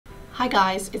Hi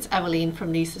guys, it's Evveline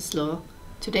from Lisa's Law.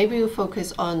 Today we will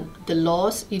focus on the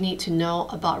laws you need to know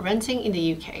about renting in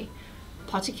the UK,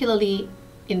 particularly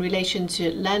in relation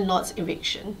to landlord's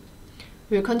eviction.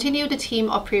 We will continue the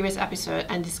theme of previous episode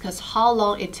and discuss how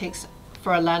long it takes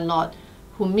for a landlord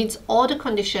who meets all the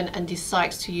conditions and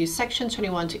decides to use Section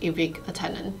 21 to evict a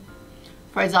tenant.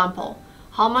 For example,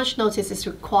 how much notice is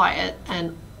required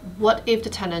and what if the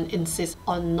tenant insists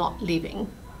on not leaving?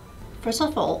 First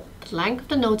of all, the length of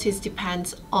the notice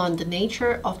depends on the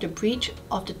nature of the breach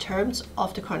of the terms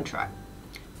of the contract.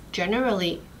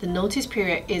 Generally, the notice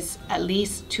period is at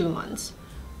least 2 months,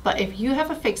 but if you have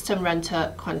a fixed-term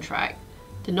renter contract,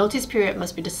 the notice period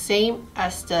must be the same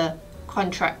as the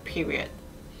contract period.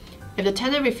 If the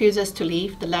tenant refuses to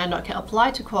leave, the landlord can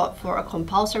apply to court for a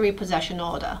compulsory possession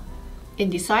order. In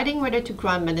deciding whether to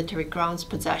grant mandatory grounds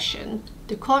possession,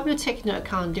 the court will take into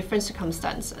account different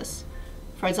circumstances.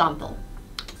 For example,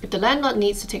 if the landlord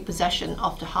needs to take possession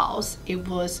of the house it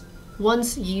was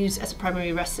once used as a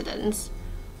primary residence,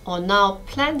 or now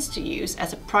plans to use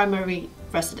as a primary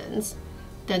residence,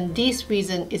 then this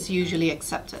reason is usually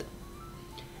accepted.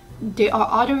 There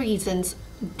are other reasons.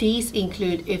 These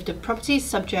include if the property is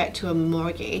subject to a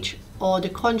mortgage or the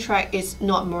contract is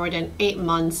not more than 8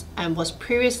 months and was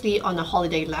previously on a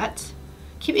holiday let.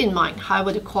 Keep in mind,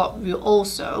 however, the court will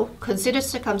also consider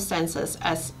circumstances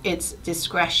as its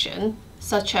discretion,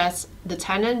 such as the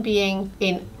tenant being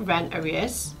in rent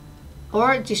arrears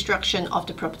or destruction of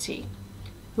the property,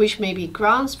 which may be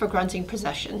grounds for granting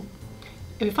possession.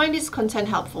 If you find this content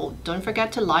helpful, don't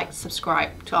forget to like,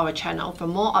 subscribe to our channel for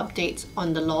more updates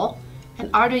on the law and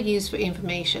other useful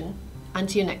information.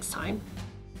 Until next time.